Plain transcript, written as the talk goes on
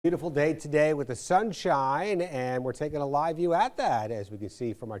Beautiful day today with the sunshine, and we're taking a live view at that, as we can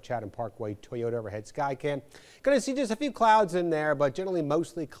see from our Chatham Parkway Toyota overhead sky cam. Going to see just a few clouds in there, but generally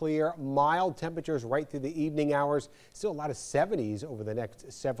mostly clear. Mild temperatures right through the evening hours. Still a lot of 70s over the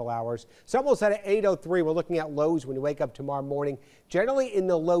next several hours. So almost at 8:03. We're looking at lows when you wake up tomorrow morning, generally in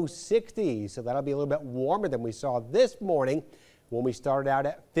the low 60s. So that'll be a little bit warmer than we saw this morning when we started out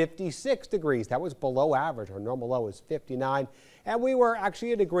at 56 degrees. That was below average. Our normal low is 59. And we were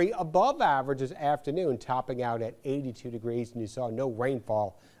actually a degree above average this afternoon, topping out at 82 degrees. And you saw no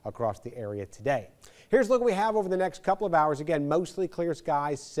rainfall across the area today. Here's a look we have over the next couple of hours. Again, mostly clear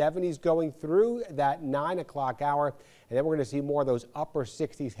skies, 70s going through that 9 o'clock hour. And then we're going to see more of those upper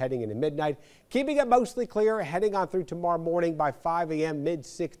 60s heading into midnight. Keeping it mostly clear, heading on through tomorrow morning by 5 a.m., mid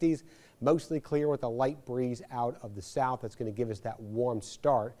 60s. Mostly clear with a light breeze out of the south. That's going to give us that warm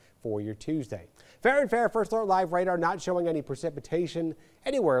start for your Tuesday. Fair and Fair First Alert Live radar not showing any precipitation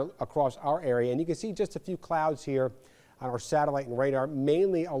anywhere across our area. And you can see just a few clouds here on our satellite and radar,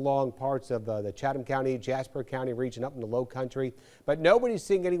 mainly along parts of the Chatham County, Jasper County region up in the low country. But nobody's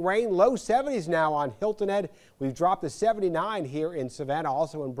seeing any rain. Low 70s now on Hilton Head. We've dropped to 79 here in Savannah,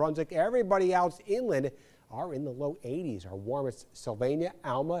 also in Brunswick. Everybody else inland are in the low 80s. Our warmest Sylvania,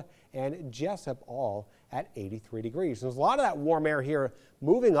 Alma, and Jessup all at 83 degrees. There's a lot of that warm air here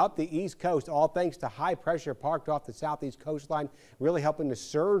moving up the east coast, all thanks to high pressure parked off the southeast coastline, really helping to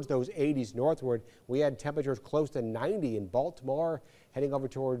surge those 80s northward. We had temperatures close to 90 in Baltimore, heading over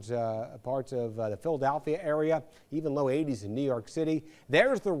towards parts of the Philadelphia area, even low 80s in New York City.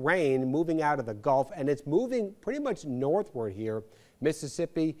 There's the rain moving out of the Gulf, and it's moving pretty much northward here.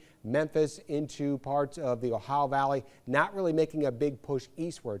 Mississippi, Memphis, into parts of the Ohio Valley, not really making a big push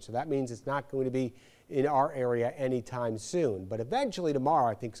eastward. So that means it's not going to be in our area anytime soon. But eventually tomorrow,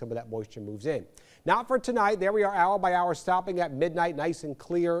 I think some of that moisture moves in. Not for tonight. There we are, hour by hour, stopping at midnight. Nice and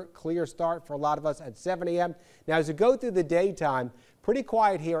clear start for a lot of us at 7 a.m. Now, as you go through the daytime, pretty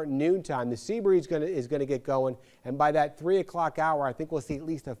quiet here at noontime. The sea breeze is going to get going. And by that 3 o'clock hour, I think we'll see at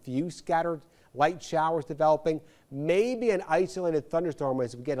least a few scattered light showers developing, maybe an isolated thunderstorm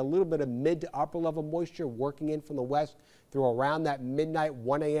as we get a little bit of mid to upper level moisture working in from the west through around that midnight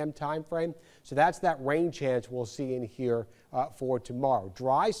 1 a.m. time frame. So that's that rain chance we'll see in here for tomorrow.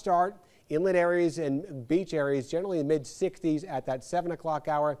 Dry start. Inland areas and beach areas generally in mid 60s at that 7 o'clock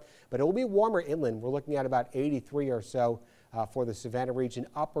hour, but it will be warmer inland. We're looking at about 83 or so for the Savannah region.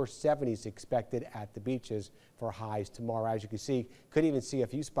 Upper 70s expected at the beaches for highs tomorrow. As you can see, could even see a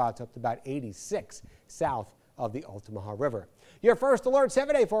few spots up to about 86 south of the Altamaha River. Your First Alert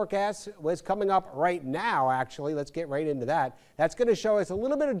 7-day forecast was coming up right now, actually. Let's get right into that. That's going to show us a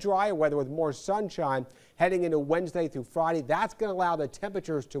little bit of drier weather with more sunshine heading into Wednesday through Friday. That's going to allow the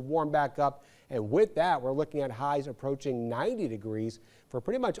temperatures to warm back up. And with that, we're looking at highs approaching 90 degrees for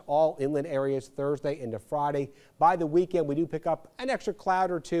pretty much all inland areas Thursday into Friday. By the weekend, we do pick up an extra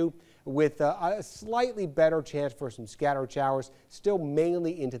cloud or two with a slightly better chance for some scattered showers, still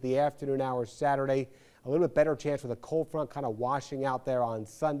mainly into the afternoon hours Saturday. A little bit better chance with a cold front kind of washing out there on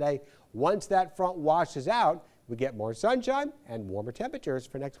Sunday. Once that front washes out, we get more sunshine and warmer temperatures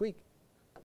for next week.